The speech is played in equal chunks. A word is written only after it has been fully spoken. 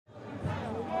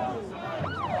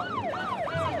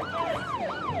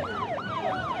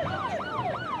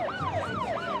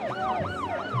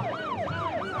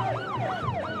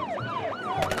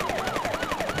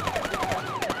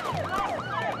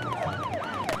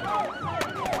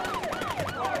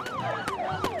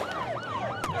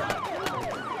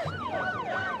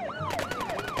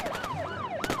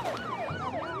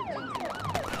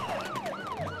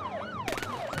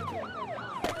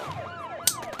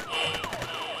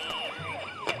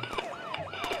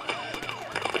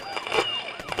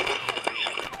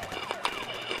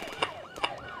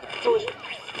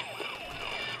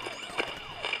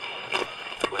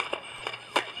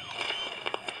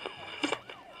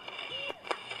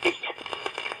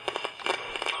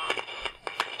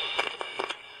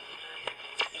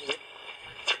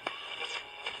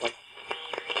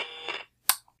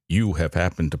You have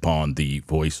happened upon the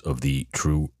voice of the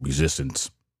true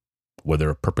resistance.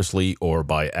 Whether purposely or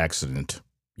by accident,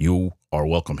 you are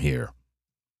welcome here.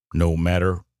 No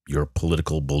matter your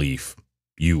political belief,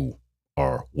 you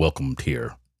are welcomed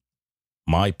here.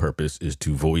 My purpose is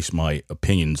to voice my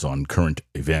opinions on current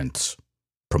events,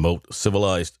 promote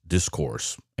civilized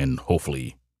discourse, and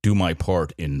hopefully do my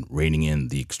part in reining in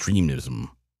the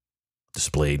extremism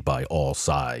displayed by all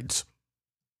sides.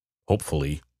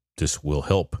 Hopefully, this will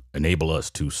help enable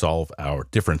us to solve our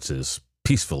differences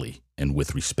peacefully and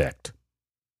with respect.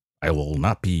 I will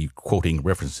not be quoting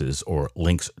references or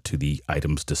links to the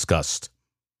items discussed.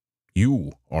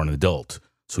 You are an adult,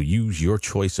 so use your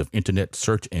choice of internet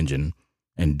search engine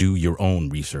and do your own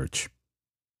research.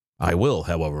 I will,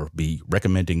 however, be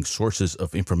recommending sources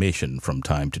of information from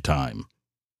time to time.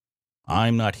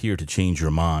 I'm not here to change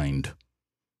your mind.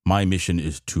 My mission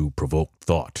is to provoke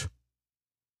thought.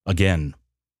 Again,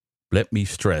 let me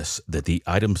stress that the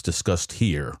items discussed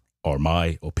here are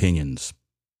my opinions.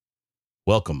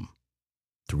 Welcome.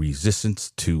 The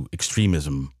resistance to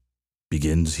extremism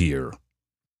begins here.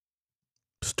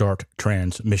 Start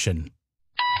transmission.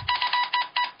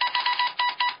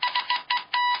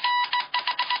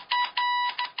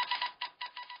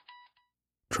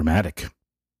 Dramatic.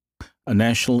 A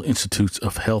National Institutes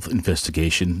of Health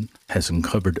investigation has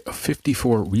uncovered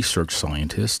 54 research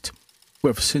scientists who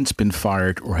have since been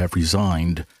fired or have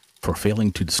resigned for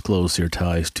failing to disclose their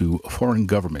ties to foreign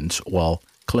governments while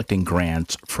collecting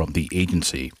grants from the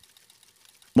agency.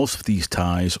 Most of these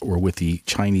ties were with the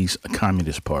Chinese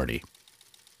Communist Party.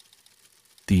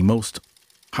 The most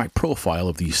high profile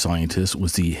of these scientists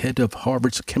was the head of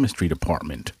Harvard's chemistry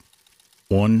department,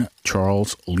 one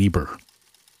Charles Lieber.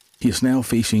 He is now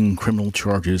facing criminal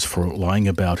charges for lying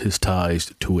about his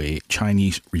ties to a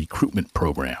Chinese recruitment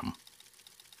program.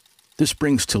 This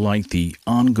brings to light the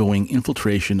ongoing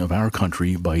infiltration of our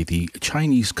country by the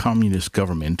Chinese Communist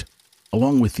government,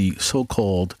 along with the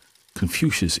so-called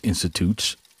Confucius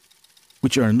Institutes,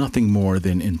 which are nothing more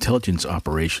than intelligence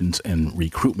operations and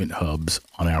recruitment hubs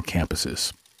on our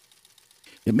campuses.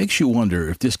 It makes you wonder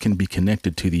if this can be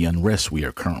connected to the unrest we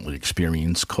are currently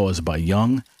experiencing caused by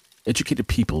young, educated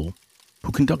people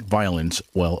who conduct violence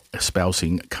while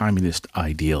espousing communist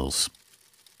ideals.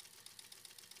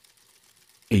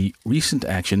 A recent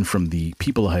action from the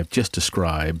people I have just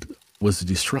described was the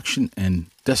destruction and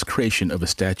desecration of a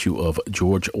statue of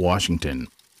George Washington.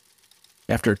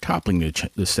 After toppling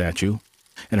the statue,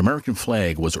 an American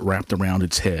flag was wrapped around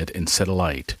its head and set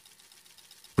alight.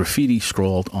 Graffiti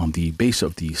scrawled on the base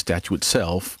of the statue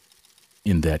itself.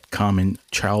 In that common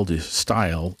childish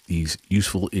style these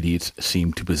useful idiots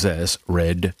seem to possess,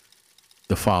 read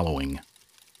the following: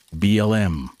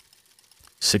 BLM,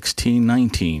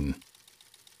 1619,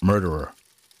 murderer,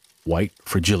 white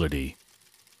fragility,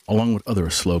 along with other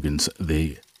slogans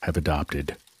they have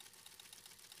adopted.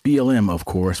 BLM, of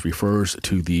course, refers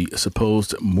to the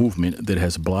supposed movement that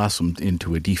has blossomed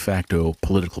into a de facto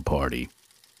political party.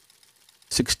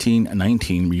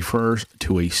 1619 refers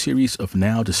to a series of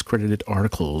now discredited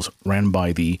articles ran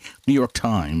by the New York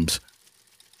Times,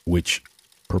 which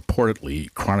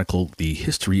purportedly chronicled the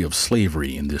history of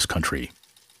slavery in this country.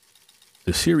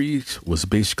 The series was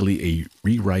basically a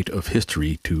rewrite of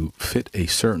history to fit a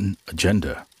certain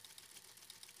agenda.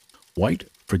 White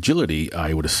fragility,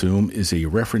 I would assume, is a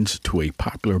reference to a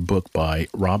popular book by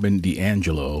Robin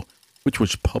DiAngelo, which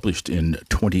was published in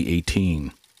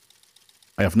 2018.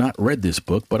 I have not read this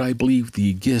book, but I believe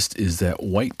the gist is that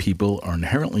white people are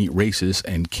inherently racist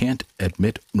and can't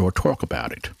admit nor talk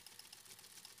about it.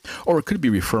 Or it could be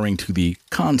referring to the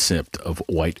concept of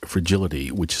white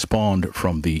fragility, which spawned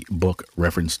from the book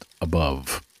referenced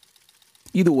above.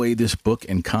 Either way, this book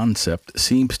and concept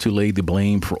seems to lay the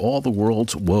blame for all the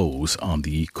world's woes on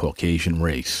the Caucasian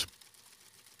race.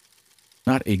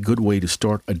 Not a good way to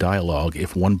start a dialogue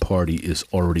if one party is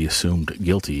already assumed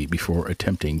guilty before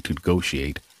attempting to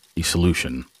negotiate a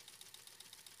solution.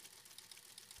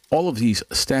 All of these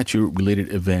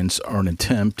statue-related events are an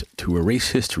attempt to erase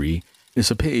history and is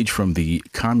a page from the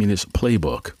Communist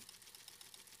Playbook.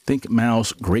 Think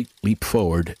Mao's Great Leap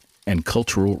Forward and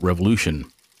Cultural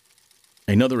Revolution.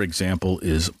 Another example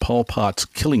is Pol Pot's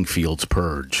Killing Fields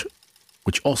Purge,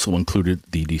 which also included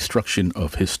the destruction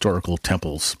of historical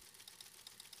temples.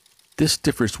 This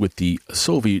differs with the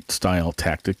Soviet-style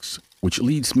tactics, which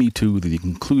leads me to the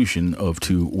conclusion of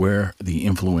to where the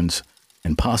influence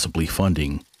and possibly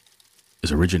funding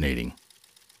is originating.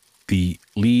 The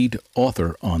lead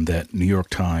author on that New York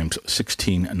Times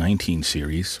 1619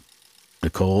 series,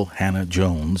 Nikole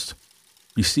Hannah-Jones,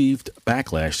 received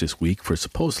backlash this week for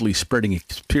supposedly spreading a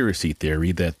conspiracy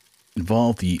theory that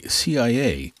involved the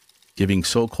CIA giving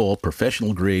so-called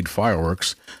professional-grade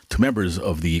fireworks to members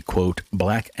of the, quote,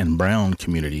 black and brown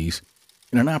communities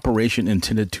in an operation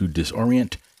intended to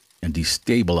disorient and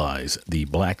destabilize the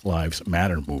Black Lives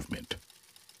Matter movement.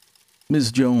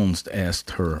 Ms. Jones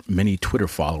asked her many Twitter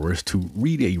followers to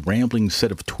read a rambling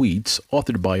set of tweets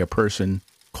authored by a person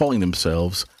calling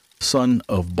themselves Son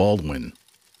of Baldwin.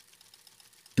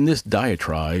 In this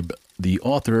diatribe, the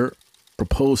author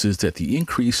proposes that the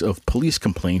increase of police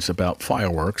complaints about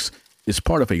fireworks is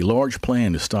part of a large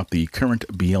plan to stop the current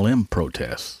BLM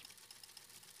protests.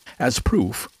 As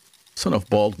proof, Son of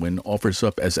Baldwin offers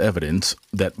up as evidence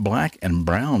that black and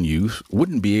brown youth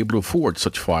wouldn't be able to afford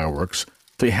such fireworks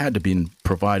if they had to be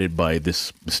provided by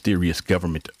this mysterious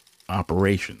government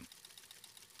operation.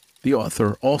 The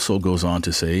author also goes on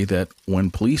to say that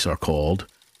when police are called,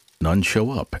 none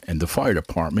show up, and the fire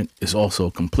department is also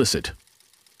complicit.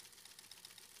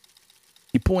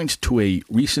 He points to a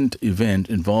recent event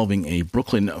involving a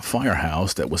Brooklyn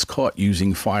firehouse that was caught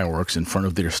using fireworks in front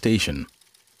of their station.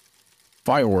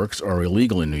 Fireworks are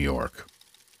illegal in New York.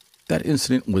 That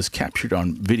incident was captured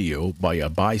on video by a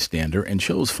bystander and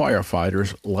shows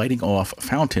firefighters lighting off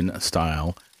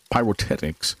fountain-style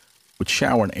pyrotechnics which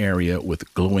shower an area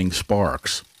with glowing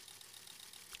sparks.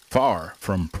 Far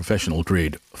from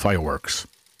professional-grade fireworks.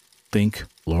 Think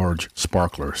large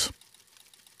sparklers.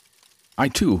 I,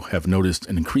 too, have noticed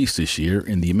an increase this year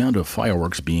in the amount of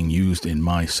fireworks being used in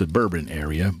my suburban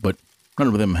area, but none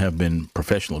of them have been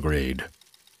professional grade.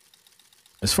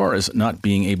 As far as not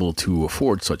being able to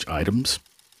afford such items,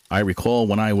 I recall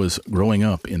when I was growing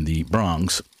up in the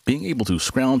Bronx, being able to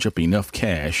scrounge up enough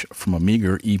cash from a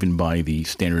meager, even by the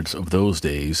standards of those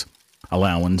days,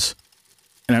 allowance,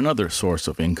 and another source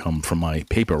of income from my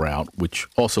paper route, which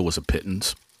also was a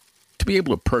pittance, to be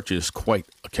able to purchase quite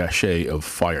a cachet of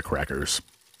firecrackers,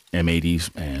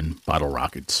 M80s, and bottle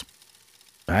rockets.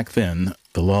 Back then,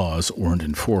 the laws weren't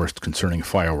enforced concerning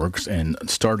fireworks, and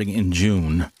starting in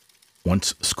June,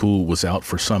 once school was out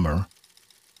for summer,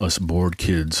 us bored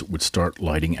kids would start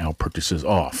lighting our purchases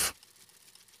off.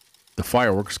 The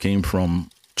fireworks came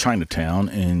from Chinatown,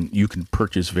 and you could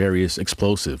purchase various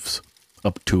explosives,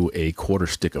 up to a quarter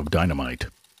stick of dynamite.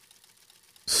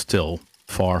 Still,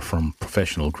 far from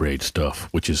professional grade stuff,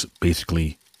 which is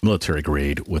basically military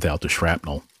grade without the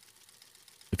shrapnel.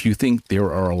 If you think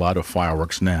there are a lot of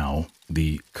fireworks now,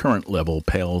 the current level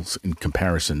pales in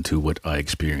comparison to what I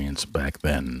experienced back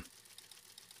then.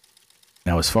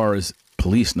 Now, as far as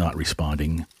police not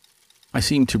responding, I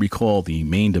seem to recall the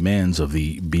main demands of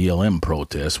the BLM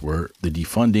protests were the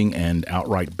defunding and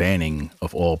outright banning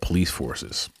of all police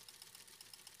forces.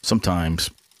 Sometimes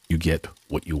you get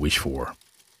what you wish for.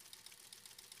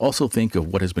 Also think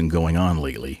of what has been going on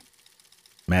lately.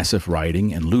 Massive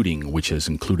rioting and looting, which has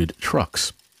included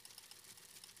trucks.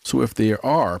 So if there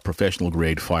are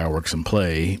professional-grade fireworks in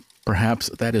play, perhaps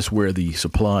that is where the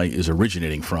supply is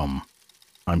originating from.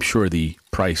 I'm sure the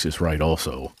price is right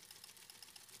also.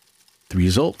 The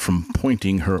result from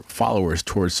pointing her followers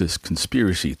towards this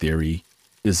conspiracy theory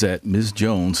is that Ms.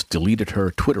 Jones deleted her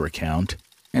Twitter account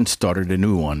and started a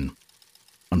new one.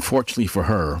 Unfortunately for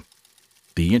her,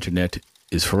 the internet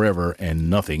is forever and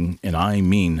nothing, and I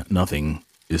mean nothing,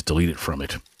 is deleted from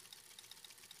it.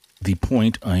 The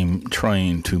point I'm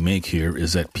trying to make here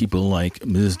is that people like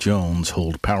Ms. Jones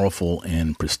hold powerful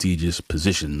and prestigious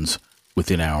positions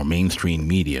within our mainstream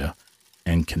media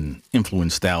and can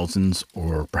influence thousands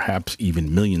or perhaps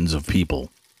even millions of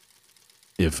people.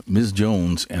 If Ms.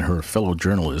 Jones and her fellow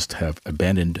journalists have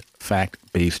abandoned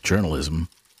fact-based journalism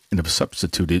and have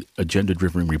substituted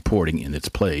agenda-driven reporting in its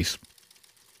place,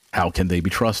 how can they be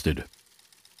trusted?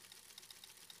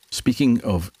 Speaking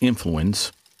of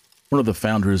influence, one of the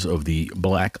founders of the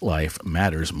Black Lives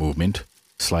Matters movement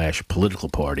 / political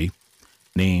party,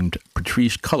 named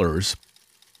Patrisse Cullors,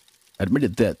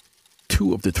 admitted that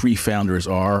 2 of the 3 founders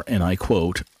are, and I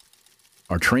quote,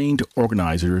 are trained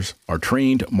organizers, are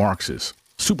trained Marxists,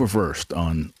 super versed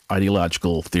on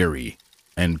ideological theory,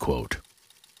 end quote.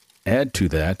 Add to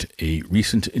that a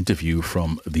recent interview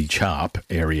from the CHOP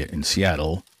area in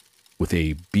Seattle with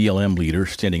a BLM leader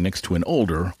standing next to an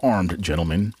older, armed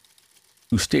gentleman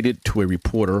who stated to a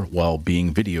reporter while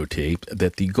being videotaped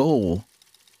that the goal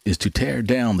is to tear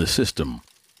down the system.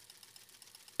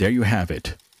 There you have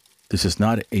it. This is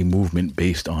not a movement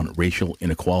based on racial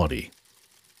inequality.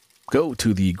 Go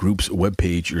to the group's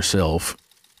webpage yourself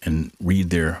and read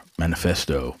their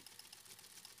manifesto.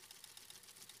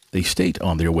 They state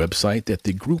on their website that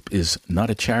the group is not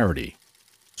a charity.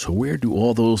 So where do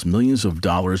all those millions of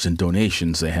dollars in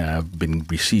donations they have been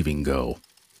receiving go?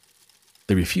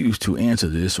 They refuse to answer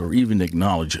this or even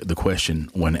acknowledge the question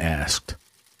when asked.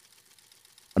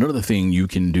 Another thing you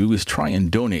can do is try and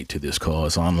donate to this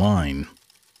cause online.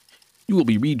 You will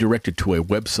be redirected to a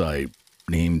website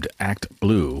named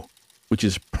ActBlue, which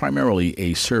is primarily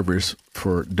a service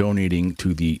for donating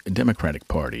to the Democratic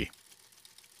Party.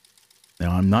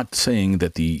 Now, I'm not saying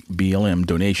that the BLM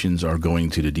donations are going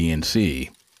to the DNC,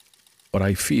 but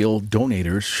I feel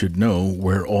donators should know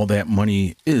where all that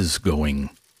money is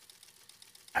going.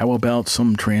 How about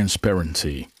some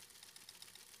transparency?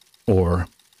 Or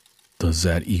does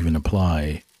that even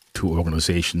apply to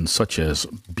organizations such as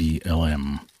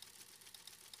BLM?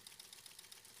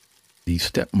 The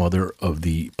stepmother of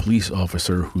the police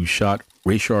officer who shot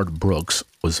Rayshard Brooks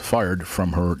was fired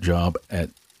from her job at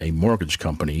a mortgage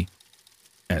company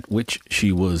at which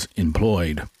she was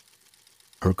employed.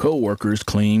 Her co-workers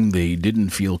claim they didn't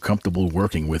feel comfortable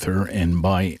working with her and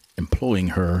by employing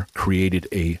her created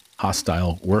a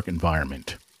hostile work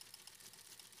environment.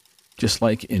 Just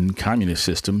like in communist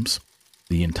systems,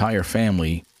 the entire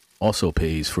family also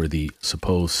pays for the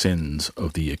supposed sins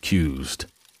of the accused.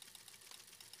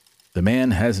 The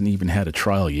man hasn't even had a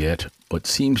trial yet, but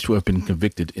seems to have been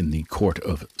convicted in the court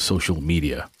of social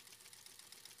media.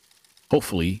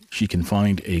 Hopefully, she can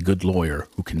find a good lawyer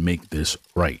who can make this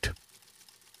right.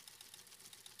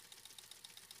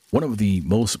 One of the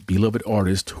most beloved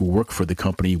artists who work for the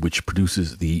company which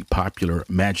produces the popular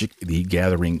Magic the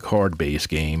Gathering card-based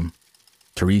game,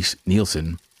 Therese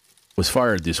Nielsen, was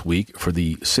fired this week for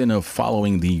the sin of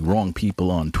following the wrong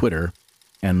people on Twitter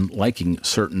and liking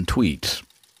certain tweets.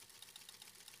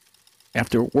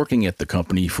 After working at the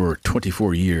company for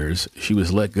 24 years, she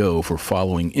was let go for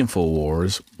following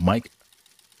InfoWars, Mike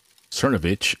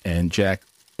Cernovich, and Jack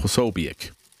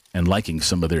Posobiec, and liking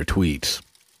some of their tweets.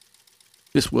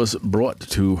 This was brought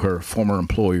to her former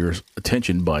employer's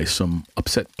attention by some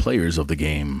upset players of the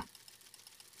game.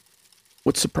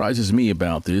 What surprises me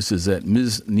about this is that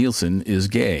Ms. Nielsen is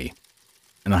gay,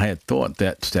 and I had thought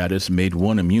that status made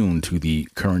one immune to the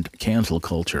current cancel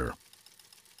culture.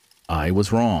 I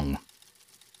was wrong.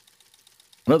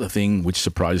 Another thing which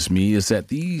surprises me is that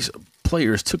these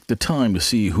players took the time to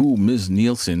see who Ms.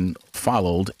 Nielsen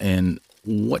followed and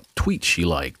what tweets she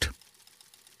liked.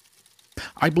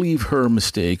 I believe her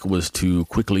mistake was to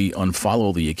quickly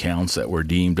unfollow the accounts that were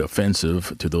deemed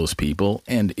offensive to those people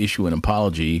and issue an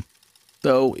apology,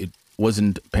 though it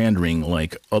wasn't pandering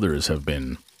like others have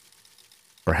been.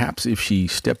 Perhaps if she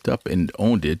stepped up and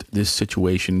owned it, this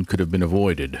situation could have been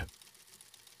avoided.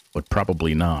 But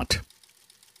probably not.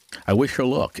 I wish her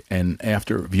luck, and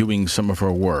after viewing some of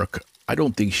her work, I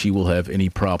don't think she will have any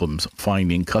problems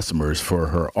finding customers for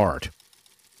her art.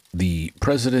 The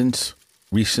president's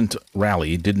recent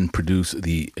rally didn't produce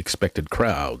the expected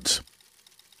crowds.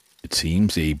 It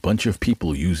seems a bunch of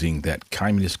people using that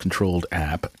communist-controlled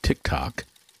app, TikTok,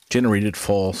 generated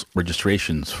false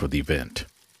registrations for the event.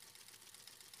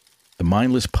 The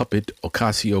mindless puppet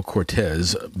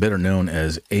Ocasio-Cortez, better known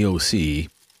as AOC,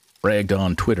 bragged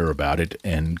on Twitter about it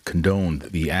and condoned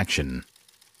the action.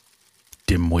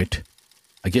 Dimwit.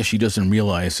 I guess she doesn't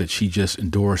realize that she just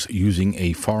endorsed using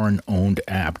a foreign-owned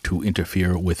app to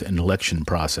interfere with an election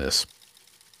process.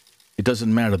 It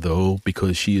doesn't matter, though,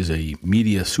 because she is a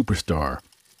media superstar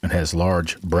and has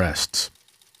large breasts.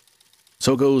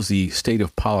 So goes the state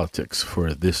of politics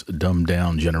for this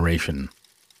dumbed-down generation.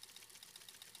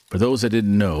 For those that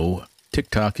didn't know,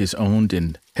 TikTok is owned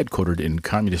and headquartered in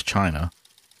Communist China,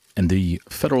 and the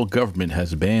federal government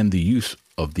has banned the use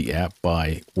of the app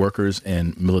by workers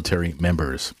and military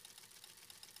members.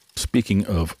 Speaking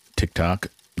of TikTok,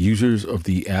 users of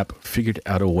the app figured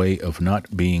out a way of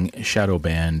not being shadow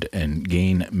banned and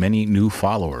gain many new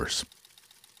followers.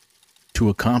 To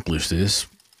accomplish this,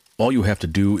 all you have to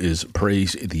do is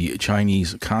praise the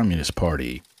Chinese Communist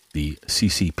Party, the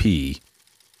CCP,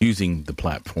 using the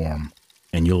platform,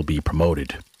 and you'll be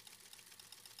promoted.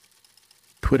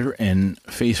 Twitter and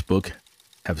Facebook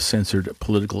have censored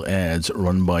political ads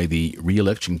run by the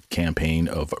re-election campaign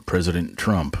of President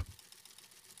Trump.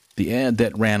 The ad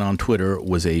that ran on Twitter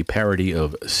was a parody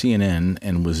of CNN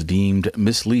and was deemed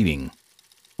misleading,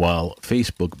 while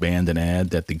Facebook banned an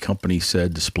ad that the company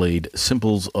said displayed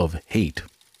symbols of hate.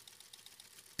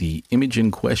 The image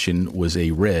in question was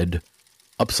a red,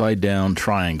 upside-down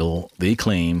triangle they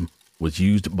claim was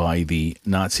used by the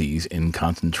Nazis in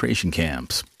concentration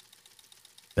camps.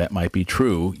 That might be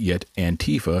true, yet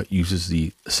Antifa uses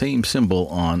the same symbol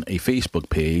on a Facebook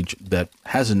page that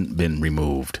hasn't been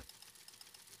removed.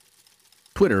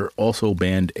 Twitter also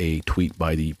banned a tweet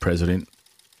by the president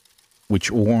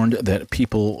which warned that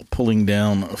people pulling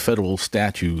down federal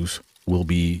statues will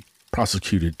be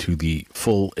prosecuted to the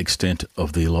full extent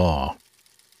of the law.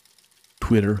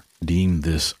 Twitter deemed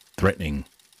this threatening.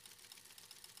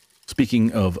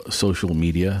 Speaking of social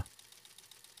media,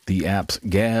 the apps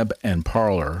Gab and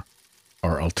Parler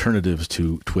are alternatives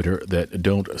to Twitter that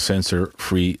don't censor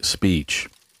free speech.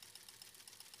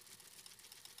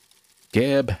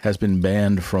 Gab has been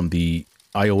banned from the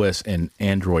iOS and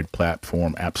Android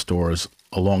platform app stores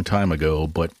a long time ago,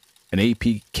 but an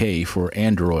APK for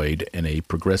Android and a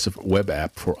progressive web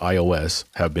app for iOS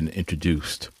have been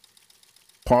introduced.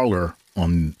 Parler,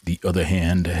 on the other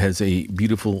hand, has a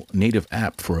beautiful native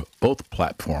app for both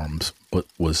platforms, but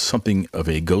was something of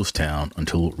a ghost town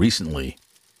until recently.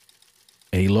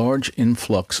 A large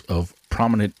influx of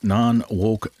prominent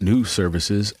non-woke news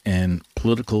services and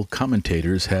political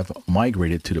commentators have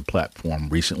migrated to the platform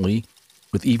recently,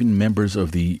 with even members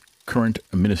of the current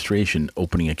administration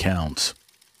opening accounts.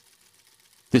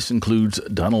 This includes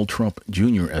Donald Trump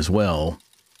Jr. as well.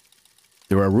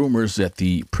 There are rumors that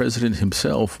the president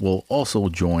himself will also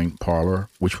join Parler,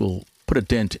 which will put a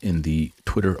dent in the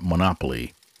Twitter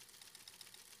monopoly.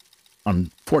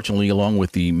 Unfortunately, along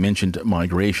with the mentioned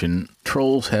migration,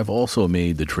 trolls have also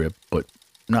made the trip, but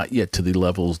not yet to the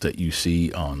levels that you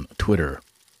see on Twitter.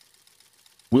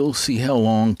 We'll see how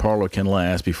long Parler can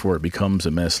last before it becomes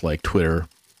a mess like Twitter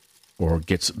or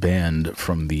gets banned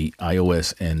from the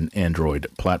iOS and Android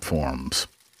platforms.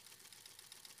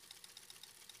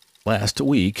 Last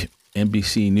week,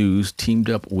 NBC News teamed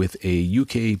up with a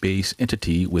UK-based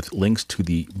entity with links to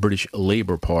the British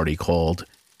Labour Party called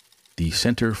the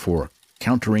Centre for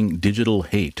Countering Digital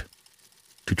Hate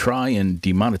to try and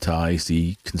demonetize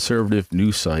the conservative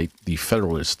news site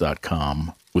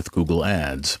TheFederalist.com with Google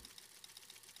Ads.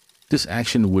 This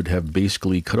action would have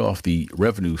basically cut off the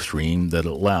revenue stream that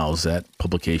allows that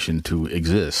publication to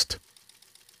exist.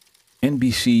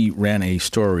 NBC ran a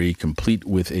story complete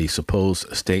with a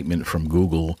supposed statement from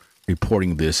Google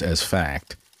reporting this as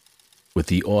fact, with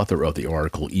the author of the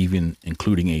article even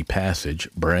including a passage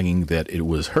bragging that it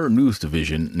was her news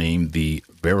division named the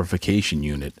Verification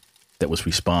Unit that was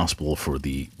responsible for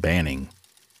the banning.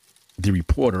 The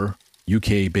reporter,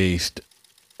 UK-based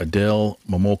Adele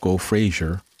Momoko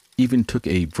Fraser, even took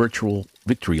a virtual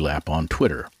victory lap on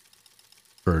Twitter.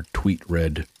 Her tweet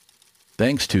read,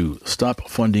 "Thanks to Stop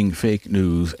Funding Fake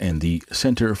News and the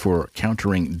Center for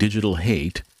Countering Digital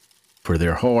Hate for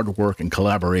their hard work and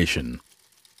collaboration."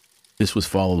 This was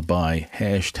followed by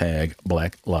hashtag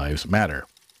Black Lives Matter.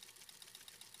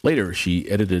 Later, she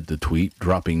edited the tweet,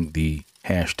 dropping the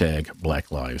hashtag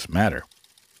Black Lives Matter.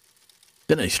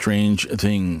 Then a strange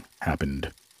thing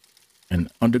happened. An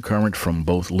undercurrent from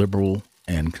both liberal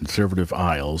and conservative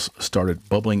aisles started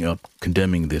bubbling up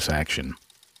condemning this action.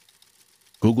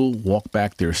 Google walked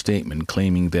back their statement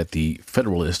claiming that the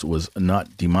Federalist was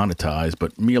not demonetized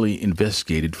but merely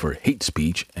investigated for hate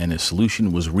speech, and a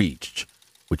solution was reached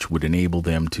which would enable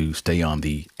them to stay on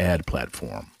the ad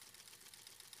platform.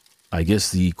 I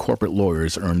guess the corporate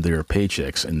lawyers earned their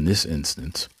paychecks in this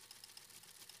instance.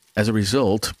 As a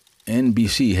result,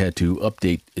 NBC had to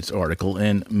update its article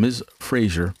and Ms.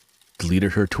 Fraser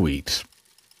deleted her tweets.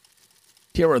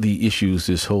 Here are the issues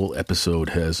this whole episode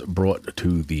has brought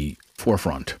to the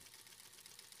forefront.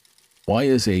 Why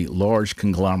is a large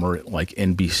conglomerate like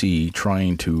NBC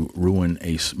trying to ruin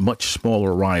a much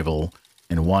smaller rival,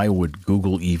 and why would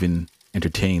Google even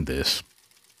entertain this?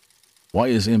 Why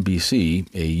is NBC,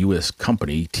 a U.S.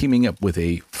 company, teaming up with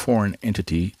a foreign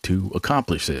entity to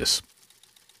accomplish this?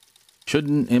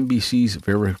 Shouldn't NBC's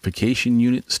verification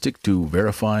unit stick to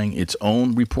verifying its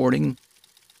own reporting,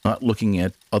 not looking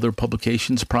at other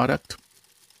publications' product?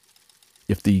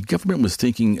 If the government was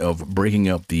thinking of breaking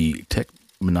up the tech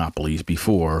monopolies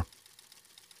before,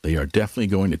 they are definitely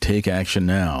going to take action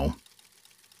now.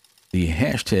 The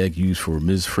hashtag used for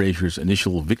Ms. Fraser's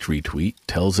initial victory tweet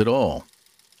tells it all.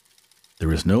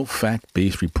 There is no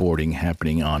fact-based reporting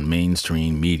happening on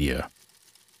mainstream media,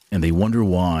 and they wonder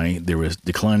why there is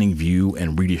declining view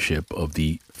and readership of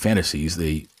the fantasies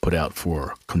they put out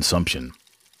for consumption.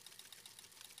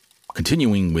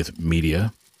 Continuing with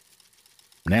media,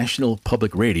 National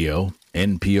Public Radio,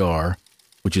 NPR,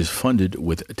 which is funded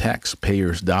with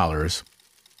taxpayers' dollars,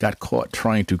 got caught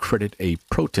trying to credit a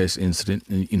protest incident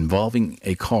involving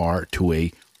a car to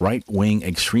a right-wing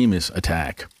extremist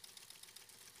attack.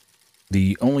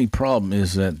 The only problem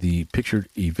is that the pictured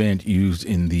event used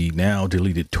in the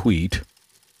now-deleted tweet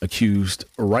accused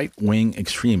right-wing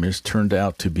extremists turned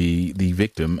out to be the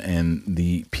victim, and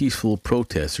the peaceful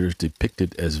protesters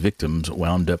depicted as victims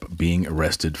wound up being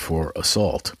arrested for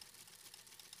assault.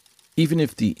 Even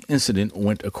if the incident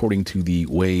went according to the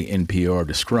way NPR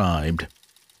described,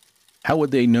 how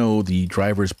would they know the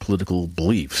driver's political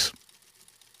beliefs?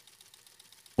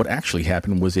 What actually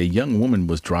happened was a young woman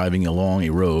was driving along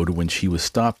a road when she was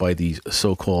stopped by these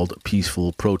so-called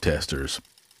peaceful protesters.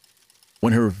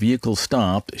 When her vehicle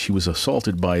stopped, she was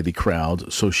assaulted by the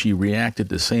crowd, so she reacted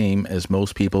the same as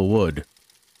most people would.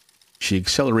 She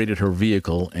accelerated her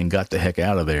vehicle and got the heck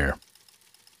out of there.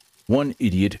 One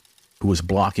idiot who was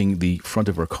blocking the front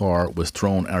of her car was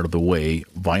thrown out of the way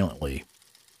violently.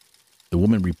 The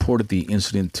woman reported the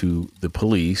incident to the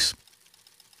police,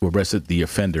 who arrested the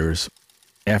offenders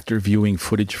after viewing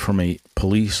footage from a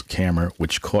police camera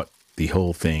which caught the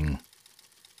whole thing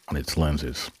on its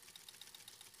lenses.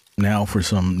 Now for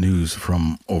some news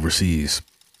from overseas.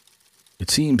 It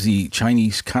seems the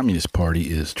Chinese Communist Party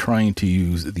is trying to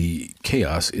use the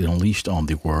chaos it unleashed on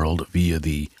the world via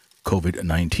the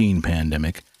COVID-19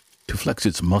 pandemic to flex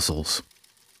its muscles.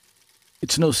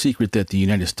 It's no secret that the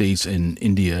United States and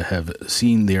India have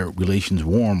seen their relations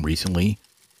warm recently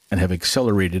and have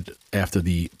accelerated after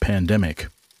the pandemic.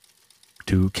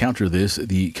 To counter this,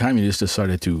 the communists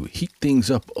decided to heat things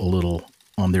up a little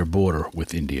on their border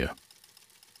with India.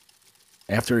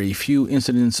 After a few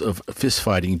incidents of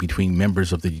fistfighting between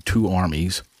members of the two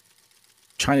armies,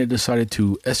 China decided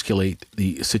to escalate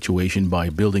the situation by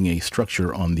building a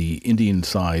structure on the Indian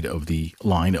side of the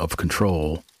line of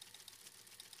control.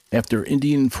 After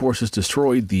Indian forces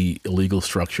destroyed the illegal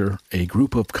structure, a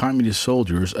group of communist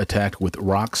soldiers attacked with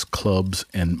rocks, clubs,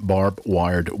 and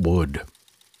barbed-wired wood.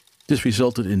 This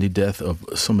resulted in the death of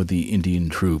some of the Indian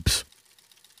troops.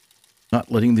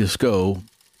 Not letting this go,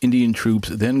 Indian troops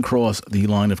then crossed the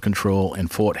line of control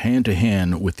and fought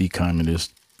hand-to-hand with the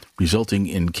communists, resulting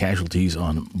in casualties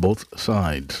on both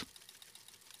sides.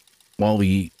 While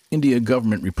the India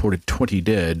government reported 20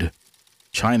 dead,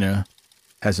 China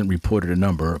hasn't reported a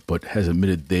number, but has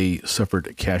admitted they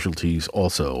suffered casualties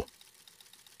also.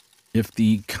 If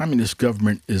the communist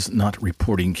government is not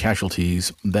reporting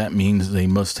casualties, that means they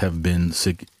must have been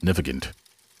significant.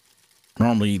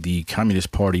 Normally, the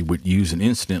Communist Party would use an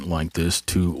incident like this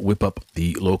to whip up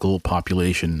the local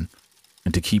population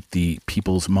and to keep the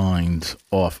people's minds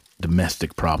off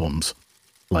domestic problems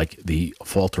like the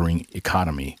faltering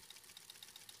economy.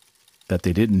 That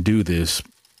they didn't do this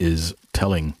is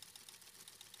telling.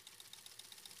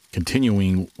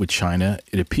 Continuing with China,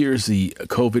 it appears the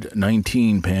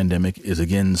COVID-19 pandemic is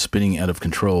again spinning out of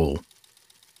control.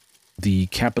 The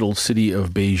capital city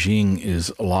of Beijing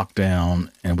is locked down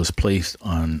and was placed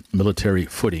on military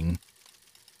footing,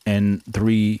 and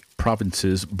 3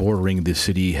 provinces bordering the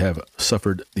city have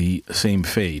suffered the same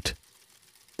fate.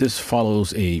 This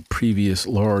follows a previous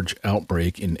large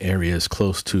outbreak in areas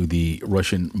close to the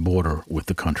Russian border with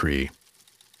the country.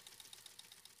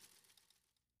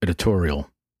 Editorial.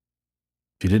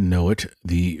 If you didn't know it,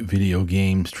 the video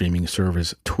game streaming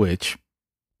service Twitch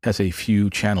has a few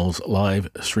channels live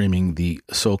streaming the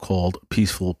so-called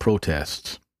peaceful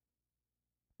protests.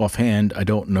 Offhand, I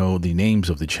don't know the names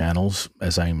of the channels,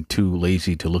 as I'm too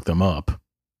lazy to look them up.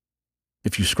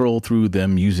 If you scroll through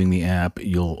them using the app,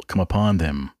 you'll come upon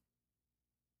them.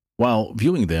 While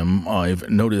viewing them, I've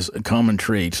noticed common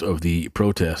traits of the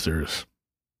protesters.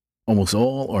 Almost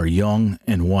all are young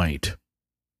and white.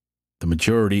 The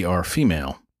majority are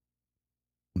female.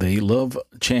 They love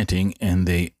chanting, and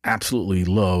they absolutely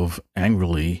love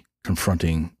angrily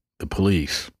confronting the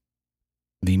police.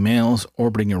 The males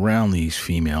orbiting around these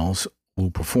females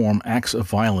will perform acts of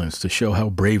violence to show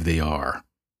how brave they are,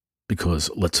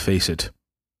 because, let's face it,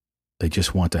 they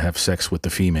just want to have sex with the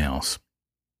females.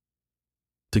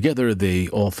 Together, they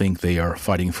all think they are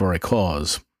fighting for a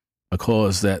cause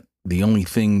that the only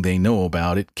thing they know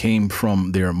about it came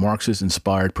from their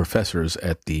Marxist-inspired professors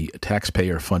at the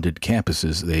taxpayer-funded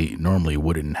campuses they normally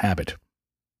would inhabit.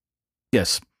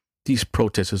 Yes, these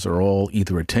protesters are all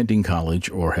either attending college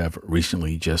or have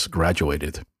recently just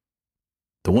graduated.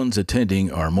 The ones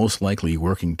attending are most likely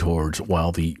working towards,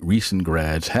 while the recent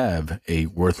grads have a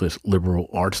worthless liberal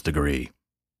arts degree.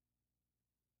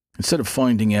 Instead of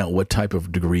finding out what type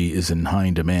of degree is in high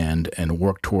demand and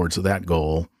work towards that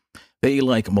goal, they,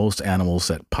 like most animals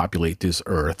that populate this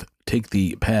earth, take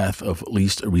the path of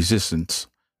least resistance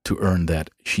to earn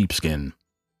that sheepskin.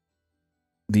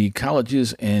 The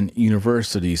colleges and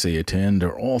universities they attend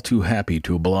are all too happy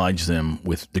to oblige them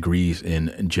with degrees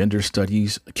in gender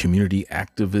studies, community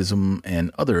activism, and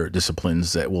other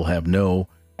disciplines that will have no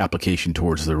application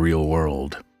towards the real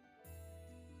world.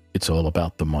 It's all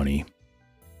about the money.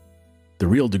 The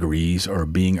real degrees are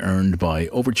being earned by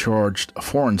overcharged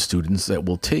foreign students that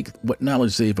will take what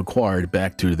knowledge they've acquired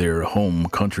back to their home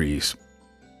countries.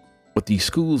 What these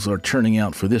schools are churning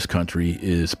out for this country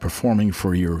is performing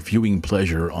for your viewing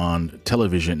pleasure on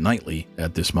television nightly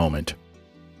at this moment.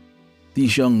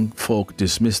 These young folk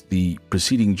dismissed the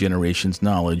preceding generation's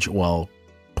knowledge while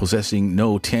possessing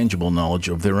no tangible knowledge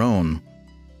of their own.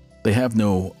 They have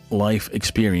no life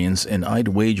experience, and I'd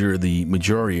wager the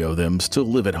majority of them still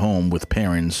live at home with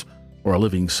parents or are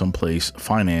living someplace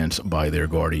financed by their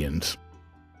guardians.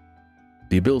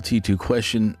 The ability to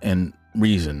question and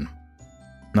reason,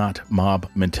 not mob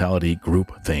mentality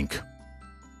groupthink.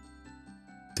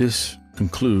 This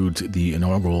concludes the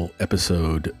inaugural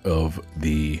episode of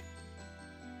the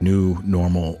New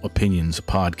Normal Opinions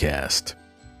podcast.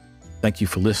 Thank you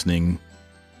for listening.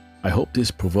 I hope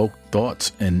this provoked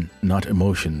thoughts and not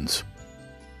emotions.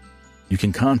 You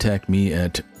can contact me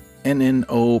at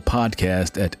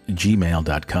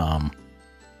nnopodcast@gmail.com.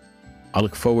 I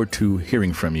look forward to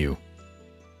hearing from you.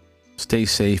 Stay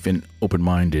safe and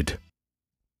open-minded.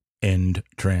 End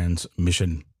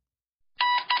transmission.